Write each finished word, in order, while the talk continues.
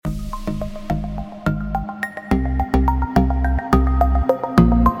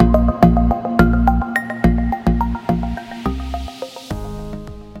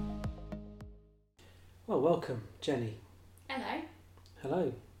Jenny. Hello.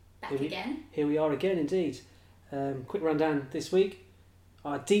 Hello. Back again. Here we are again, indeed. Quick rundown this week.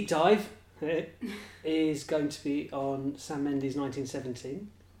 Our deep dive is going to be on Sam Mendes' 1917.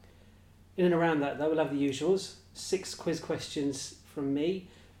 In and around that, though, we'll have the usuals. 6 quiz questions from me,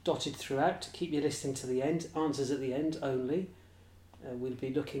 dotted throughout to keep you listening to the end. Answers at the end only. We'll be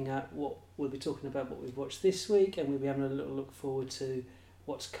talking about what we've watched this week, and we'll be having a little look forward to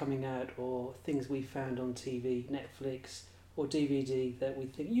what's coming out or things we found on TV, Netflix or DVD that we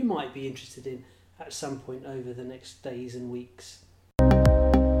think you might be interested in at some point over the next days and weeks.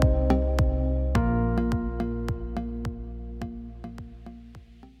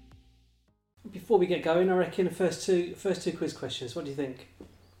 Before we get going, I reckon the first two quiz questions. What do you think?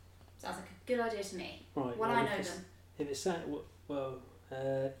 Sounds like a good idea to me. Right. Well, I know them. If it's that,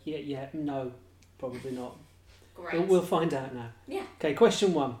 no, probably not. Great. We'll find out now. Yeah. Okay,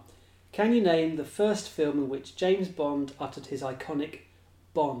 question 1. Can you name the first film in which James Bond uttered his iconic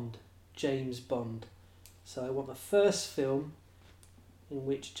Bond, James Bond? So I want the first film in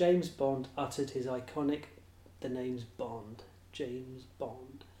which James Bond uttered his iconic, the name's Bond, James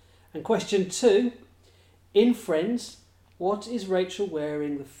Bond. And question 2, in Friends, what is Rachel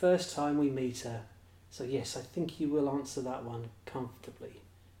wearing the first time we meet her? So yes, I think you will answer that one comfortably.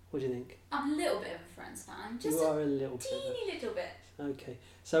 What do you think? I'm a little bit of a Friends fan. Just you are a little bit. Teeny little bit. Okay,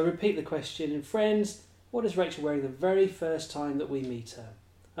 so repeat the question. In Friends, what is Rachel wearing the very first time that we meet her?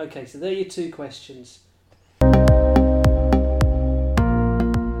 Okay, so there are your 2 questions.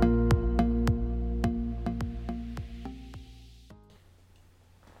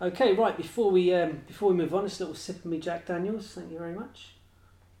 Okay, right, before we move on, this little sip of me Jack Daniels, thank you very much.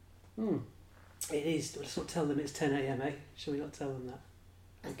 It is, let's not tell them it's 10 a.m, eh? Shall we not tell them that?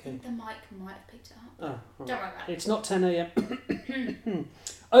 Okay. I think the mic might have picked it up. Oh, right. Don't worry about it. It's not 10 a.m.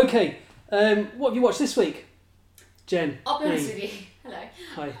 Okay, what have you watched this week, Jen? I'll be honest with you. Hello.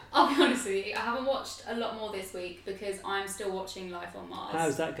 Hi. I'll be honest with you. I haven't watched a lot more this week because I'm still watching Life on Mars.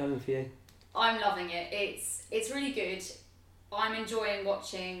 How's that going for you? I'm loving it. It's really good. I'm enjoying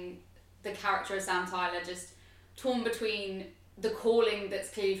watching the character of Sam Tyler just torn between the calling that's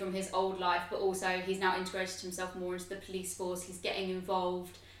clearly from his old life, but also he's now integrated himself more into the police force. He's getting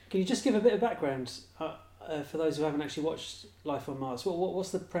involved. Can you just give a bit of background for those who haven't actually watched Life on Mars?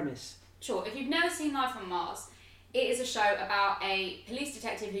 What's the premise? Sure. If you've never seen Life on Mars, it is a show about a police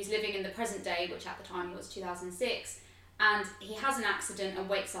detective who's living in the present day, which at the time was 2006, and he has an accident and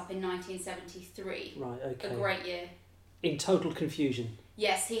wakes up in 1973. Right, okay. A great year. In total confusion.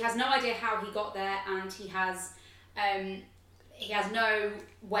 Yes, he has no idea how he got there, and he has no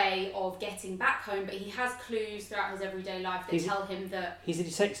way of getting back home, but he has clues throughout his everyday life that tell him that... He's a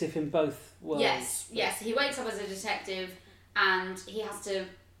detective in both worlds. Yes. He wakes up as a detective, and he has to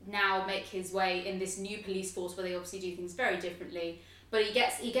now make his way in this new police force where they obviously do things very differently. But he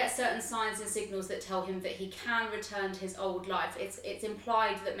gets certain signs and signals that tell him that he can return to his old life. It's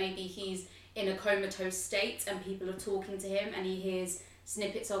implied that maybe he's in a comatose state and people are talking to him and he hears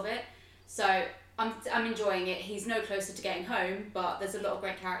snippets of it. So I'm enjoying it. He's no closer to getting home, but there's a lot of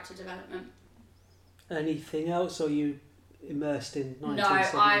great character development. Anything else, or are you immersed in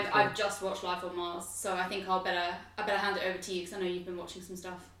 1974? No, I've just watched Life on Mars, so I think I better hand it over to you because I know you've been watching some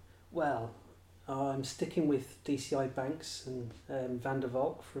stuff. Well, I'm sticking with DCI Banks and Van der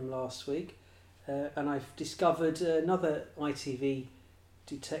Valk from last week, and I've discovered another ITV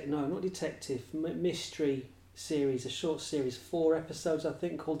mystery series, a short series, 4 episodes I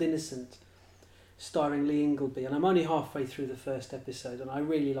think, called Innocent, starring Lee Ingleby, and I'm only halfway through the first episode and I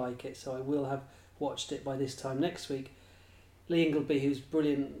really like it, so I will have watched it by this time next week. Lee Ingleby, who's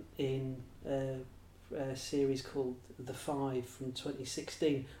brilliant in a series called The Five from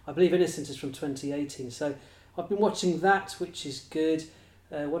 2016. I believe Innocent is from 2018, so I've been watching that, which is good.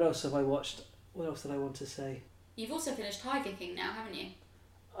 What else have I watched? What else did I want to say? You've also finished Tiger King now, haven't you?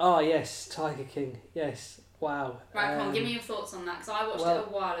 Oh yes, Tiger King, yes. Wow. Right, come on, give me your thoughts on that, because I watched it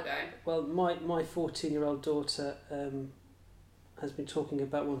a while ago. Well, my 14-year-old daughter has been talking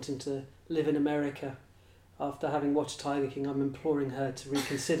about wanting to live in America. After having watched Tiger King, I'm imploring her to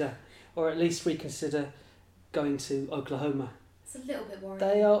reconsider, or at least reconsider going to Oklahoma. It's a little bit worrying.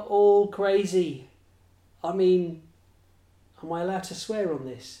 They are all crazy. I mean, am I allowed to swear on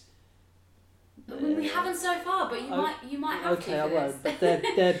this? We haven't so far, but you might have okay, to. Okay, I won't. But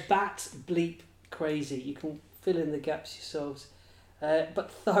they're bat bleep crazy. You can fill in the gaps yourselves. But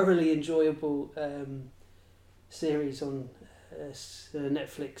thoroughly enjoyable series on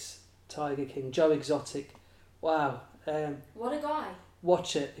Netflix. Tiger King, Joe Exotic. Wow. What a guy.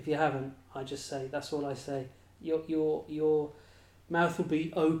 Watch it if you haven't. I just say, that's all I say. Your mouth will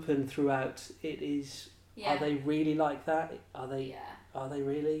be open throughout. It is Yeah. Are they really like that? Are they? Yeah. Are they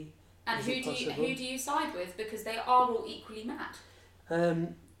really? And Is who it do possible? you side with? Because they are all equally mad.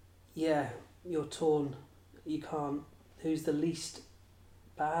 Yeah, you're torn. You can't. Who's the least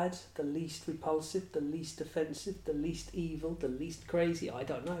bad, the least repulsive, the least offensive, the least evil, the least crazy? I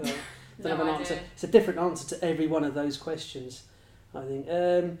don't know. I don't have an answer. It's a different answer to every one of those questions, I think.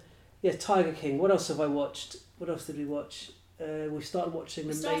 Yeah, Tiger King. What else have I watched? What else did we watch? We started watching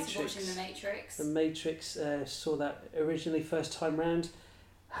The Matrix. The Matrix. Saw that originally first time round.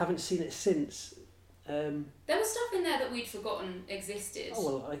 Haven't seen it since. There was stuff in there that we'd forgotten existed. Oh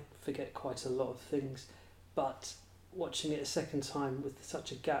well, I forget quite a lot of things, but watching it a second time with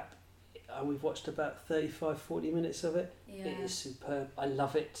such a gap, we've watched about 35-40 minutes of it. Yeah. It is superb. I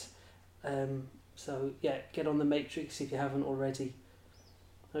love it. So yeah, get on The Matrix if you haven't already.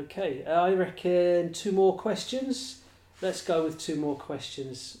 Okay, I reckon 2 more questions. Let's go with 2 more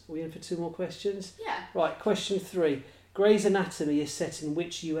questions. Are we in for 2 more questions? Yeah. Right, question 3. Grey's Anatomy is set in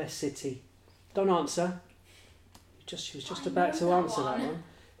which US city? Don't answer. She was just about to answer that one.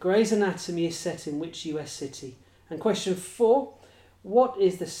 Grey's Anatomy is set in which US city? And question 4. What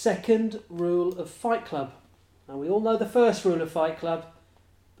is the second rule of Fight Club? Now, we all know the first rule of Fight Club,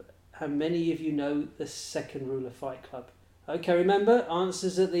 but how many of you know the second rule of Fight Club? Okay, remember,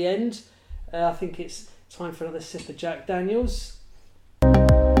 answers at the end. I think it's time for another sip of Jack Daniels.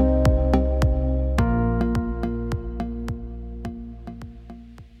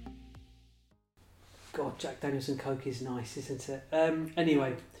 God, Jack Daniels and Coke is nice, isn't it?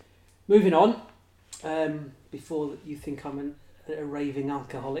 Anyway, moving on. Before you think I'm a raving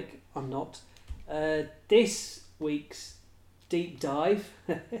alcoholic, I'm not. This week's deep dive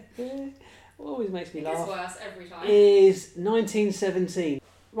always makes me laugh. It gets worse every time. Is 1917.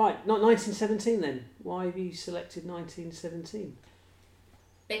 Right, not 1917 then. Why have you selected 1917?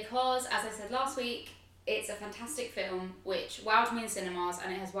 Because, as I said last week, it's a fantastic film which wowed me in cinemas,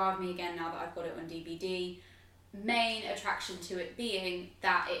 and it has wowed me again now that I've got it on DVD. Main attraction to it being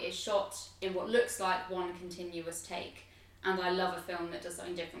that it is shot in what looks like one continuous take, and I love a film that does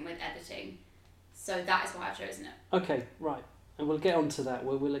something different with editing, so that is why I've chosen it. Okay, right, and we'll get on to that.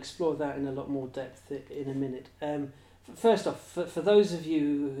 We'll explore that in a lot more depth in a minute. First off, for those of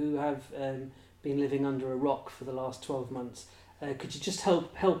you who have been living under a rock for the last 12 months, could you just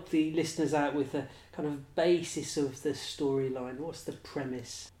help the listeners out with a kind of basis of the storyline? What's the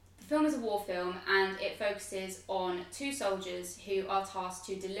premise? The film is a war film, and it focuses on 2 soldiers who are tasked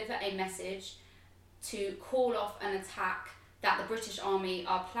to deliver a message to call off an attack that the British Army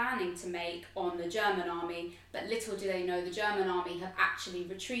are planning to make on the German Army, but little do they know the German Army have actually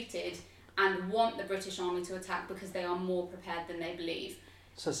retreated and want the British Army to attack because they are more prepared than they believe.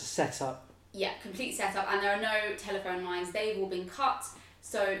 So it's a setup. Yeah, complete setup, and there are no telephone lines. They've all been cut,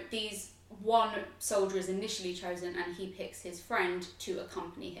 so one soldier is initially chosen, and he picks his friend to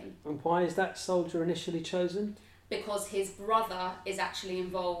accompany him. And why is that soldier initially chosen? Because his brother is actually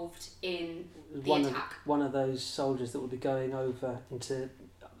involved in the attack. One of those soldiers that will be going over into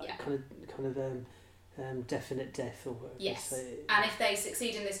kind of definite death or whatever. Yes, and if they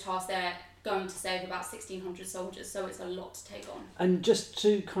succeed in this task, they're going to save about 1,600 soldiers, so it's a lot to take on. And just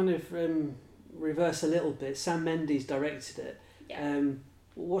to kind of reverse a little bit, Sam Mendes directed it. Yeah.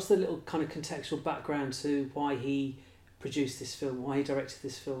 What's the little kind of contextual background to why he produced this film, why he directed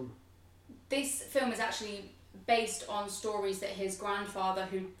this film? This film is actually based on stories that his grandfather,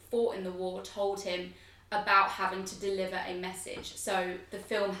 who fought in the war, told him about having to deliver a message. So the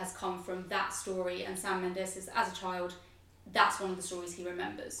film has come from that story, and Sam Mendes is, as a child, that's one of the stories he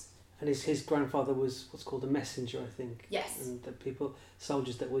remembers. And his grandfather was what's called a messenger, I think. Yes. And the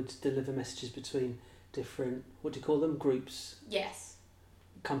soldiers that would deliver messages between different, what do you call them, groups? Yes.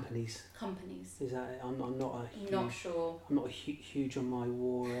 Companies. Is that it? I'm not a huge, not sure. I'm not huge on my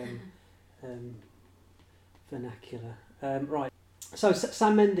war vernacular. Right. So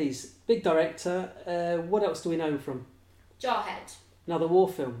Sam Mendes, big director. What else do we know him from? Jarhead. Another war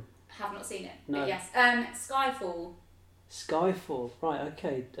film. Have not seen it. No. But yes. Skyfall. Right.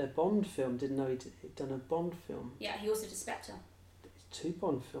 Okay. A Bond film. Didn't know he'd done a Bond film. Yeah. He also did Spectre. 2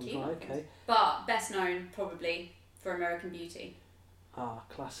 Bond films. Right. Okay. Films. But best known probably for American Beauty. Ah,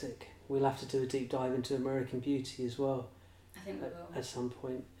 classic. We'll have to do a deep dive into American Beauty as well. I think we will. At some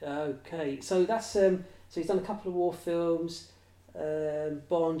point. Okay, so that's so he's done a couple of war films.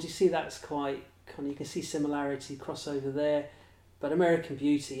 Bond, you see that's quite kind of, you can see similarity, crossover there. But American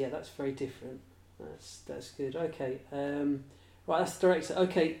Beauty, yeah, that's very different. That's good. Okay, right, that's the director.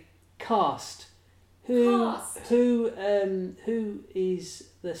 Okay, cast. Who is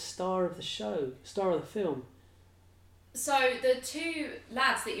the star of the show? Star of the film? So the 2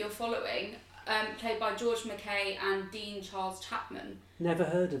 lads that you're following, played by George McKay and Dean Charles Chapman. Never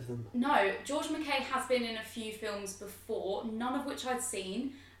heard of them. No, George McKay has been in a few films before, none of which I'd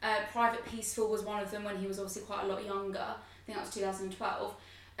seen. Private Peaceful was one of them when he was obviously quite a lot younger. I think that was 2012.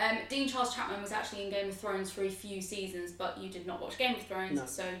 Dean Charles Chapman was actually in Game of Thrones for a few seasons, but you did not watch Game of Thrones, No.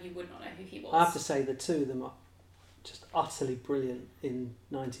 so you would not know who he was. I have to say the two of them are just utterly brilliant in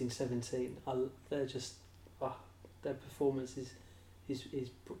 1917. They're just, their performance is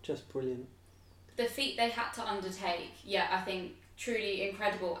just brilliant. The feat they had to undertake, I think truly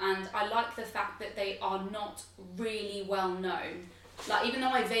incredible, and I like the fact that they are not really well known. Like, even though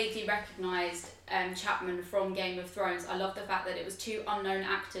I vaguely recognised Chapman from Game of Thrones, I love the fact that it was two unknown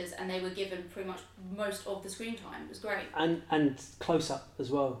actors and they were given pretty much most of the screen time. It was great. And close up as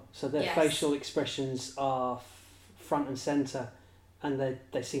well, so their facial expressions are front and centre, and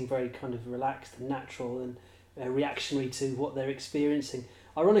they seem very kind of relaxed and natural and reactionary to what they're experiencing.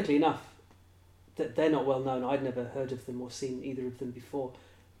 Ironically enough, that they're not well known. I'd never heard of them or seen either of them before,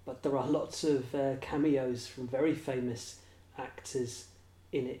 but there are lots of cameos from very famous actors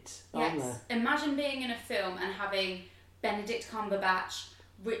in it, aren't there? Imagine being in a film and having Benedict Cumberbatch,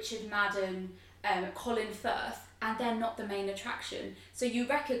 Richard Madden, Colin Firth, and they're not the main attraction. So you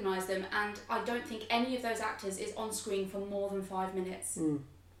recognise them, and I don't think any of those actors is on screen for more than 5 minutes.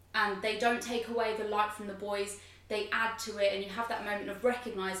 And they don't take away the light from the boys, they add to it, and you have that moment of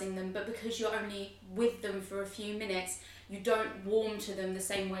recognising them, but because you're only with them for a few minutes, you don't warm to them the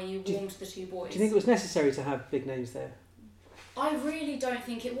same way you warm to the two boys. Do you think it was necessary to have big names there? I really don't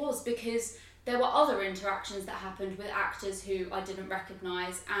think it was, because there were other interactions that happened with actors who I didn't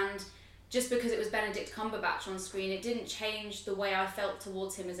recognise, and just because it was Benedict Cumberbatch on screen, it didn't change the way I felt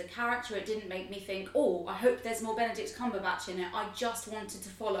towards him as a character. It didn't make me think, oh, I hope there's more Benedict Cumberbatch in it. I just wanted to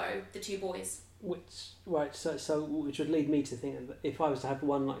follow the two boys. So which would lead me to think that if I was to have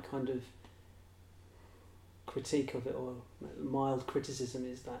one like kind of critique of it, or mild criticism,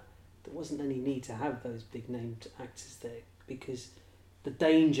 is that there wasn't any need to have those big named actors there, because the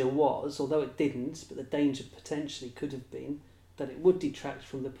danger was, although it didn't, but the danger potentially could have been that it would detract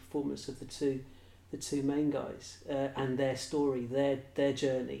from the performance of the two main guys and their story, their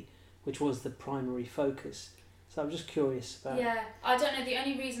journey, which was the primary focus. So I'm just curious about. Yeah, I don't know. The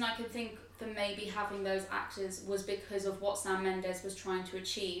only reason I could think for maybe having those actors was because of what Sam Mendes was trying to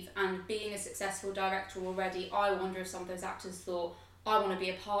achieve, and being a successful director already, I wonder if some of those actors thought, I want to be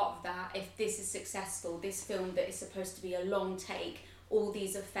a part of that. If this is successful, this film that is supposed to be a long take, all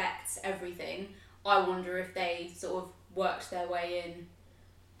these effects, everything, I wonder if they sort of worked their way in,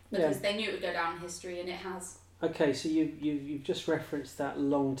 because they knew it would go down in history, and it has. Okay, so you've just referenced that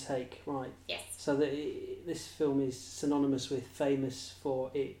long take, right? Yes. So this film is synonymous with famous for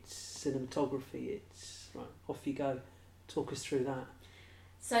its cinematography. It's right. Off you go. Talk us through that.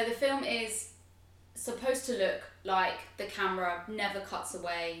 So the film is supposed to look like the camera never cuts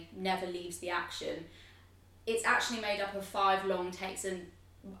away, never leaves the action. It's actually made up of 5 long takes, and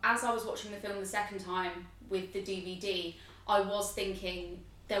as I was watching the film the second time with the DVD, I was thinking,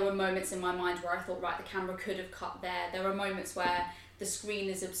 there were moments in my mind where I thought, right, the camera could have cut there. There were moments where the screen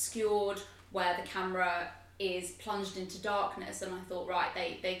is obscured, where the camera is plunged into darkness, and I thought, right,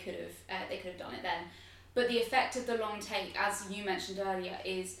 they could have done it then. But the effect of the long take, as you mentioned earlier,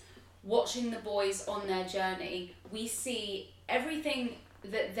 is watching the boys on their journey. We see everything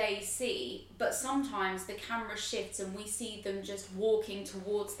that they see, but sometimes the camera shifts and we see them just walking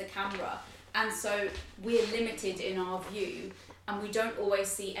towards the camera, and so we're limited in our view, and we don't always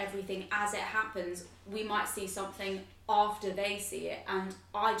see everything as it happens. We might see something after they see it, and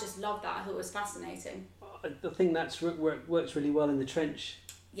I just love that. I thought it was fascinating. I think that's works really well in the trench.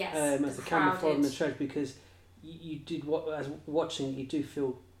 Yes, as the camera following the trench, because you did as watching, you do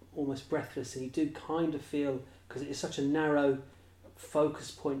feel almost breathless, and you do kind of feel, because it is such a narrow focus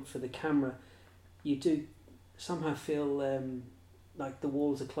point for the camera, you do somehow feel like the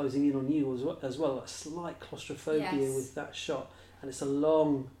walls are closing in on you as well, a slight claustrophobia with that shot, and it's a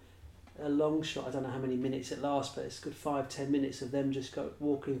long shot. I don't know how many minutes it lasts, but it's a good 5-10 minutes of them just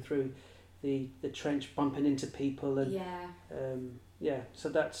walking through the trench, bumping into people, and so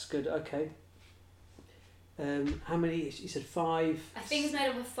that's good. Okay. How many? You said 5. I think it's made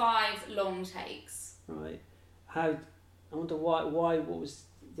up of 5 long takes. Right. I wonder why. What was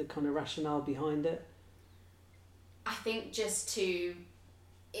the kind of rationale behind it? I think it's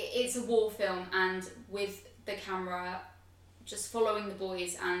a war film, and with the camera just following the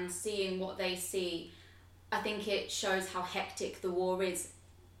boys and seeing what they see, I think it shows how hectic the war is.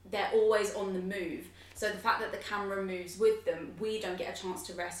 They're always on the move, so the fact that the camera moves with them, we don't get a chance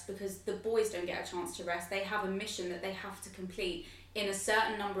to rest, because the boys don't get a chance to rest. They have a mission that they have to complete in a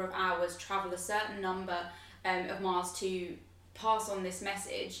certain number of hours, travel a certain number of miles to pass on this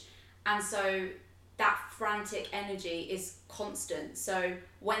message. And so that frantic energy is constant. So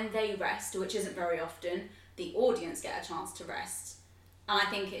when they rest, which isn't very often, the audience get a chance to rest. And I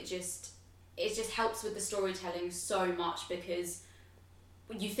think it just helps with the storytelling so much, because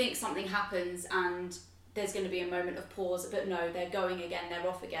you think something happens and there's going to be a moment of pause, but no, they're going again, they're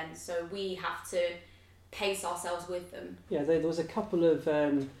off again. So we have to pace ourselves with them. Yeah, there was a couple of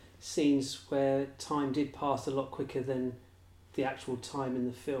scenes where time did pass a lot quicker than the actual time in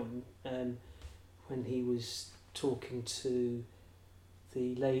the film. When he was talking to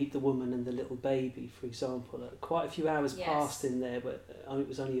the woman and the little baby, for example, quite a few hours passed in there, but it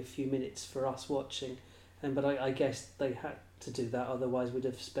was only a few minutes for us watching. But I guess they had to do that, otherwise we'd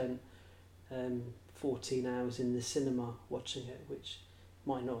have spent 14 hours in the cinema watching it, which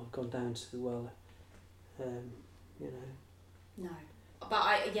might not have gone down too well. No, but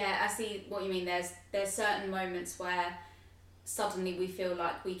I see what you mean. There's certain moments where suddenly we feel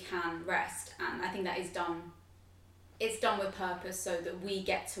like we can rest, and I think that is done. It's done with purpose so that we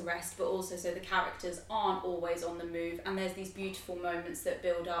get to rest, but also so the characters aren't always on the move. And there's these beautiful moments that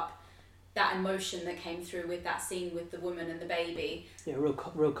build up that emotion that came through with that scene with the woman and the baby. Yeah,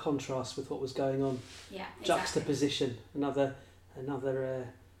 real contrast with what was going on. Yeah, exactly. Juxtaposition, another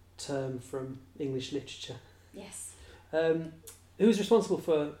term from English literature. Yes. Who's responsible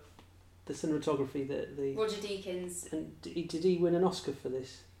for the cinematography? The Roger Deakins. And did he win an Oscar for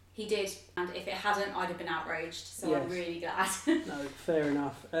this? He did, and if it hadn't, I'd have been outraged. So yes. I'm really glad. No, fair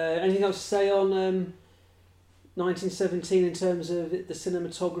enough. Anything else to say on 1917 in terms of the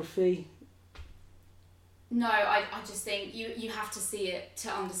cinematography? No, I just think you have to see it to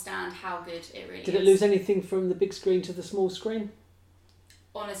understand how good it really is. Did it lose anything from the big screen to the small screen?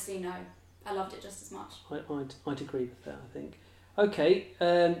 Honestly, no. I loved it just as much. I'd agree with that, I think. Okay,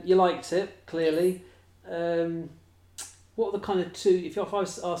 you liked it, clearly. What are the kind of two, if I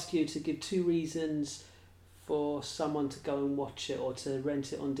was to ask you to give two reasons for someone to go and watch it or to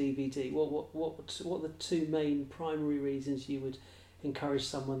rent it on DVD, what are the two main primary reasons you would encourage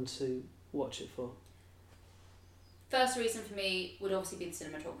someone to watch it for? First reason for me would obviously be the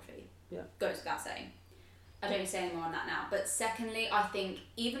cinematography. Yeah. Goes without saying. I don't need to say any more on that now. But secondly, I think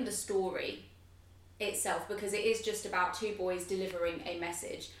even the story itself, because it is just about two boys delivering a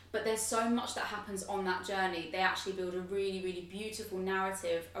message, but there's so much that happens on that journey. They actually build a really, really beautiful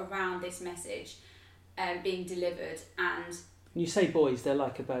narrative around this message being delivered. And when you say boys, they're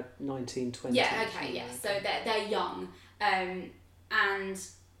like about 19, 20. Yeah, okay, yeah. So they're young. And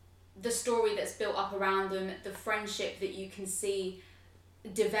the story that's built up around them, the friendship that you can see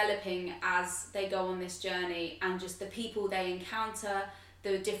developing as they go on this journey, and just the people they encounter,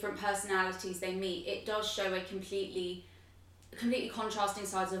 the different personalities they meet, it does show a completely contrasting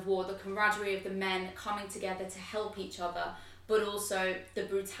sides of war, the camaraderie of the men coming together to help each other, but also the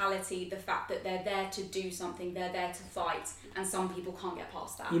brutality, the fact that they're there to do something, they're there to fight, and some people can't get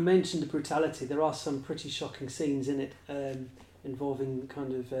past that. You mentioned the brutality. There are some pretty shocking scenes in it involving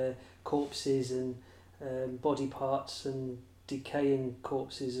kind of corpses and body parts and decaying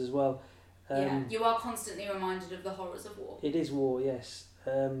corpses as well. Yeah, you are constantly reminded of the horrors of war. It is war, yes.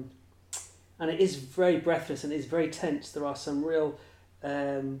 And it is very breathless and it is very tense. There are some real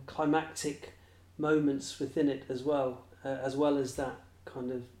climactic moments within it as well as that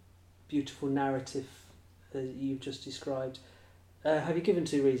kind of beautiful narrative that you've just described. Have you given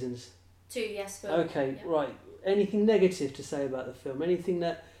two reasons? Two, yes. But, okay, yeah. Right. Anything negative to say about the film? Anything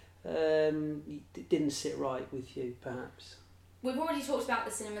that didn't sit right with you, perhaps? We've already talked about the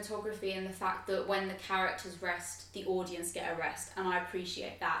cinematography and the fact that when the characters rest, the audience get a rest, and I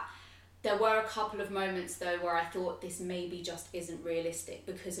appreciate that. There were a couple of moments, though, where I thought this maybe just isn't realistic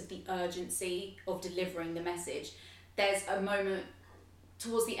because of the urgency of delivering the message. There's a moment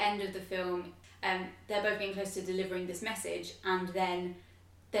towards the end of the film, they're both getting close to delivering this message, and then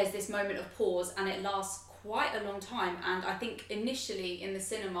there's this moment of pause, and it lasts quite a long time. And I think initially in the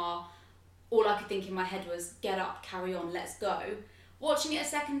cinema, all I could think in my head was, get up, carry on, let's go. Watching it a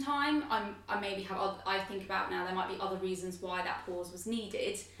second time, I think about now there might be other reasons why that pause was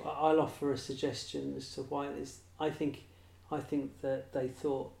needed. Well, I'll offer a suggestion as to why it is. I think that they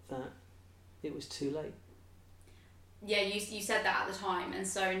thought that it was too late. Yeah, you said that at the time, and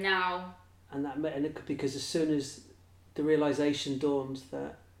so now. Because as soon as the realisation dawned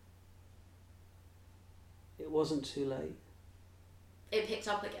that it wasn't too late, it picked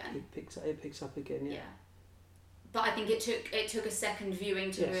up again. It picks up again. Yeah. But I think it took a second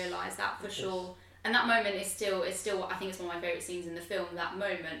viewing to realise that for sure. And that moment is still I think it's one of my favourite scenes in the film, that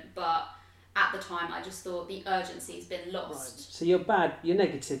moment. But at the time. I just thought the urgency's been lost. Right. So your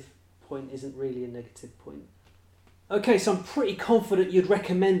negative point isn't really a negative point. Okay, so I'm pretty confident you'd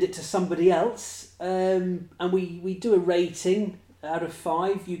recommend it to somebody else. And we do a rating out of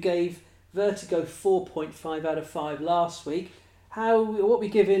 5. You gave Vertigo 4.5 out of 5 last week. What we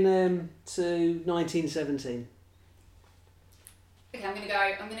giving to 1917? Okay, I'm gonna go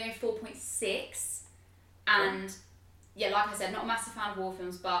 4.6, and yeah, like I said, not a massive fan of war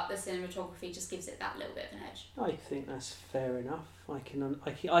films, but the cinematography just gives it that little bit of an edge. I think that's fair enough. I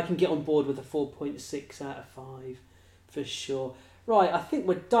can get on board with a 4.6 out of 5 for sure. Right, I think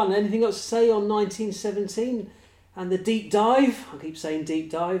we're done. Anything else to say on 1917 and the deep dive? I keep saying deep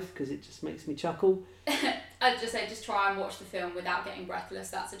dive because it just makes me chuckle. I'd just say just try and watch the film without getting breathless.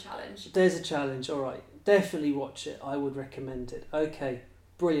 That's a challenge. There's a challenge. All right, definitely watch it. I would recommend it. Okay,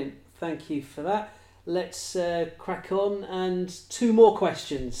 brilliant. Thank you for that. Let's crack on, and 2 more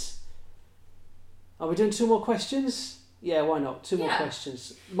questions. Are we doing 2 more questions? Yeah, why not? 2 more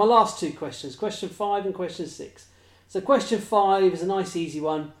questions. My last 2 questions, question 5 and question 6. So question 5 is a nice easy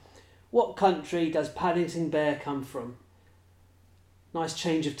one. What country does Paddington Bear come from? Nice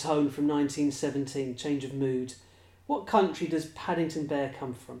change of tone from 1917, change of mood. What country does Paddington Bear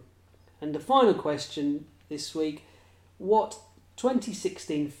come from? And the final question this week, what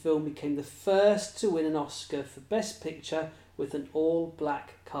 2016 film became the first to win an Oscar for Best Picture with an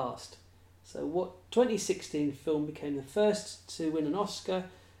all-black cast? So what 2016 film became the first to win an Oscar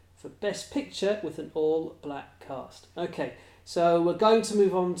for Best Picture with an all-black cast? Okay, so we're going to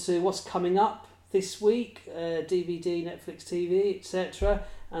move on to what's coming up this week, DVD, Netflix TV, etc.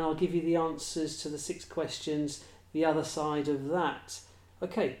 And I'll give you the answers to the 6 questions the other side of that.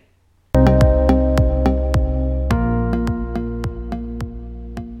 Okay.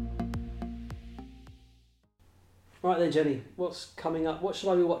 Right then, Jenny, what's coming up? What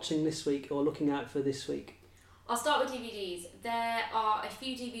should I be watching this week or looking out for this week? I'll start with DVDs. There are a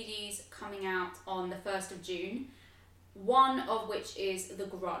few DVDs coming out on the 1st of June, one of which is The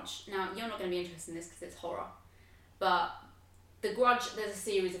Grudge. Now, you're not going to be interested in this because it's horror, but The Grudge, there's a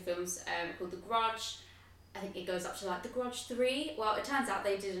series of films called The Grudge. I think it goes up to like The Grudge 3. Well, it turns out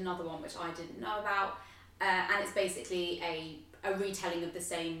they did another one which I didn't know about, and it's basically a retelling of the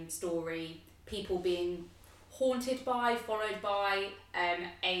same story, people being haunted by, followed by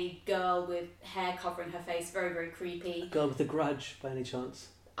a girl with hair covering her face, very, very creepy. A girl with a grudge, by any chance?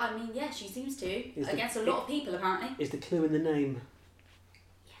 I mean, yeah, she seems to. Against a lot of people, apparently. Is the clue in the name?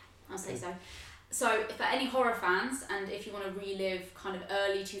 Yeah, I'll say so. So, for any horror fans, and if you want to relive kind of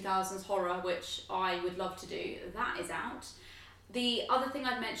early 2000s horror, which I would love to do, that is out. The other thing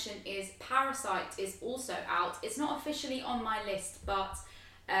I'd mention is Parasite is also out. It's not officially on my list, but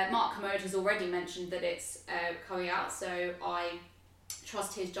Mark Kermode has already mentioned that it's coming out, so I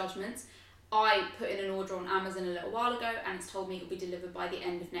trust his judgment. I put in an order on Amazon a little while ago, and it's told me it will be delivered by the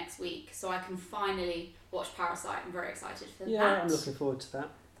end of next week, so I can finally watch Parasite. I'm very excited for that. Yeah, I'm looking forward to that.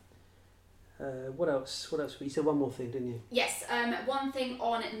 What else? You said one more thing, didn't you? Yes, one thing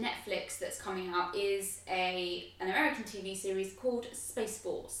on Netflix that's coming out is an American TV series called Space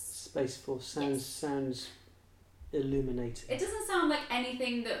Force. Space Force sounds illuminating. It doesn't sound like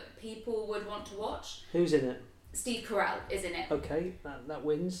anything that people would want to watch. Who's in it? Steve Carell is in it. Okay, that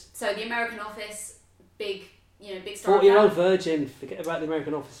wins. So the American Office, big star. 40-year-old virgin. Forget about the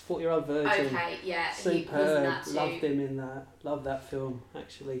American Office. 40-year-old virgin. Okay, yeah, superb. he was in that too. Loved him in that. Love that film.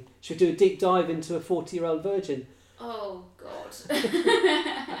 Actually, should we do a deep dive into a 40-year-old virgin? Oh God.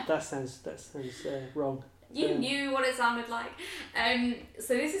 that sounds wrong. You knew what it sounded like.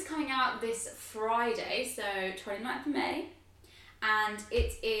 So this is coming out this Friday, so 29th of May, and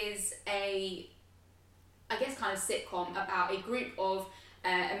it is I guess kind of sitcom about a group of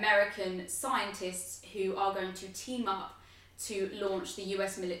American scientists who are going to team up to launch the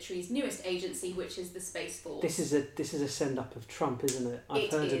US military's newest agency, which is the Space Force. This is a send up of Trump, isn't it? I've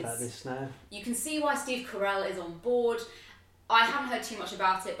heard about this now. You can see why Steve Carell is on board. I haven't heard too much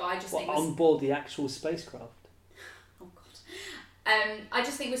about it, but I just think on board the actual spacecraft. Oh God. I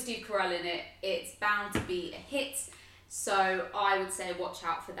just think with Steve Carell in it, it's bound to be a hit. So I would say watch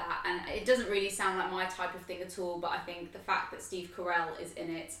out for that. And it doesn't really sound like my type of thing at all, but I think the fact that Steve Carell is in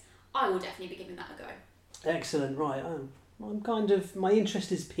it, I will definitely be giving that a go. Excellent. Right. I'm kind of, my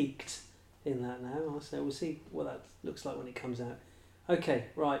interest is piqued in that now. So we'll see what that looks like when it comes out. Okay.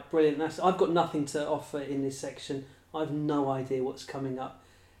 Right. Brilliant. I've got nothing to offer in this section. I've no idea what's coming up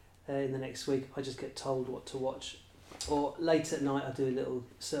in the next week. I just get told what to watch. Or late at night I do a little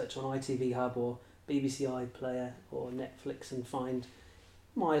search on ITV Hub or BBC iPlayer or Netflix and find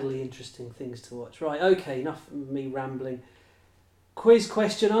mildly interesting things to watch. Right, okay, enough of me rambling. Quiz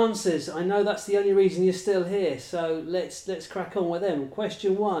question answers. I know that's the only reason you're still here, so let's crack on with them.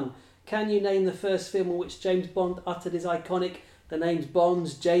 Question 1. Can you name the first film in which James Bond uttered his iconic "The name's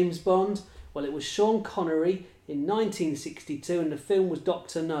Bond's James Bond"? Well, it was Sean Connery in 1962 and the film was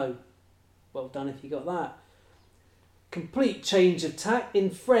Dr. No. Well done if you got that. Complete change of tack. In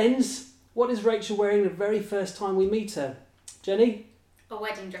Friends, what is Rachel wearing the very first time we meet her? Jenny? A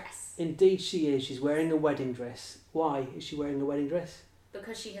wedding dress. Indeed she is. She's wearing a wedding dress. Why is she wearing a wedding dress?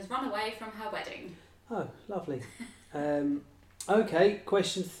 Because she has run away from her wedding. Oh, lovely. Okay,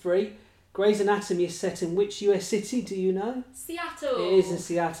 question 3. Grey's Anatomy is set in which US city, do you know? Seattle. It is in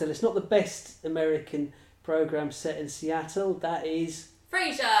Seattle. It's not the best American programme set in Seattle. That is...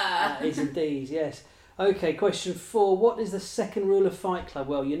 Frasier. That is indeed, yes. Okay, question 4. What is the second rule of Fight Club?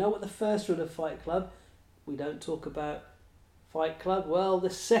 Well, you know what the first rule of Fight Club? We don't talk about Fight Club. Well, the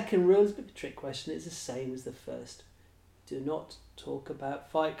second rule is a bit of a trick question. It's the same as the first. Do not talk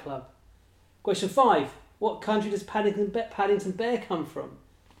about Fight Club. Question 5. What country does Paddington Bear come from?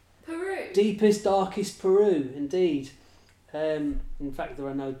 Peru. Deepest, darkest Peru, indeed. In fact, there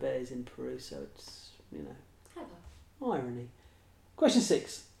are no bears in Peru, so it's, Clever. irony. Question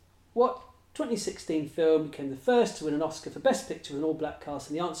 6. What 2016 film became the first to win an Oscar for Best Picture with an all-black cast?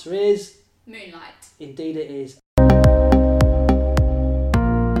 And the answer is... Moonlight. Indeed it is.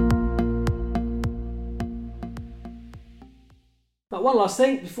 Right, one last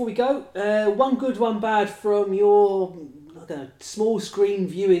thing before we go. One good, one bad from your small screen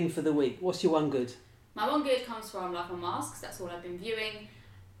viewing for the week. What's your one good? My one good comes from Love on Mars, because that's all I've been viewing.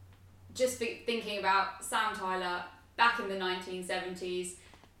 Just thinking about Sam Tyler back in the 1970s,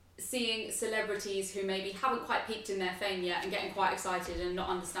 seeing celebrities who maybe haven't quite peaked in their fame yet and getting quite excited and not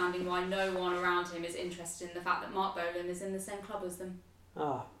understanding why no one around him is interested in the fact that Mark Bolan is in the same club as them.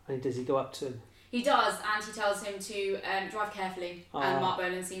 Ah, and does he go up to him? He does, and he tells him to drive carefully, and Mark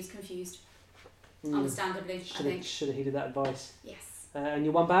Bolan seems confused. Understandably, I think. Should have heeded that advice. Yes. And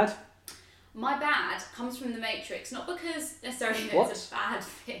your one bad? My bad comes from The Matrix, not because necessarily What? it's a bad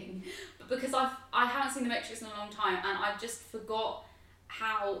thing, but because I haven't seen The Matrix in a long time, and I've just forgot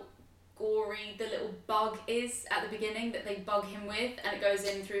how gory the little bug is at the beginam that they bug him with, and it goes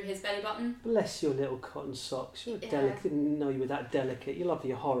in through his belly button. Bless your little cotton socks. You're Yeah. delicate. Didn't know you were that delicate. You love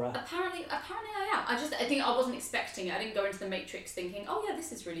your horror. Apparently I am. I think I wasn't expecting it. I didn't go into The Matrix thinking, oh yeah,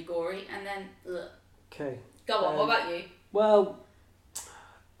 this is really gory, and then ugh. Okay. Go on, what about you? Well,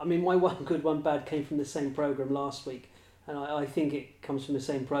 I mean, my one good, one bad came from the same programme last week, and I think it comes from the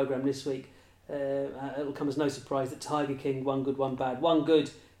same programme this week. It'll come as no surprise that Tiger King, one good, one bad. One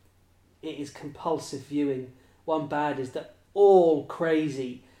good, it is compulsive viewing. One bad is that all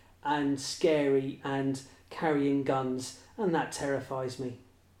crazy and scary and carrying guns, and that terrifies me.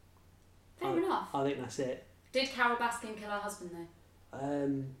 Fair enough. I think that's it. Did Carol Baskin kill her husband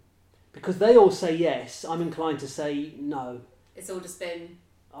though? Because they all say yes, I'm inclined to say no. It's all just been...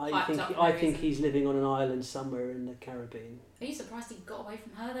 I think he's living on an island somewhere in the Caribbean. Are you surprised he got away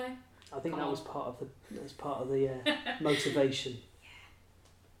from her though? I think that was part of the motivation.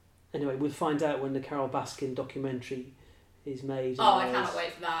 Anyway, we'll find out when the Carol Baskin documentary is made. Oh, I cannot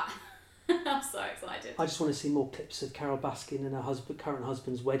wait for that. I'm so excited. I just want to see more clips of Carol Baskin and her current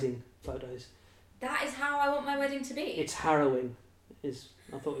husband's wedding photos. That is how I want my wedding to be. It's harrowing, I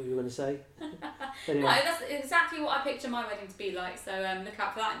thought you were going to say. Anyway. No, that's exactly what I picture my wedding to be like, so look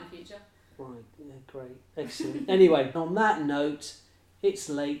out for that in the future. Right, yeah, great, excellent. Anyway, on that note, it's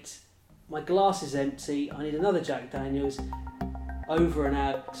late, my glass is empty, I need another Jack Daniels. Over and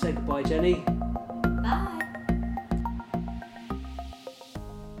out. Say goodbye, Jenny.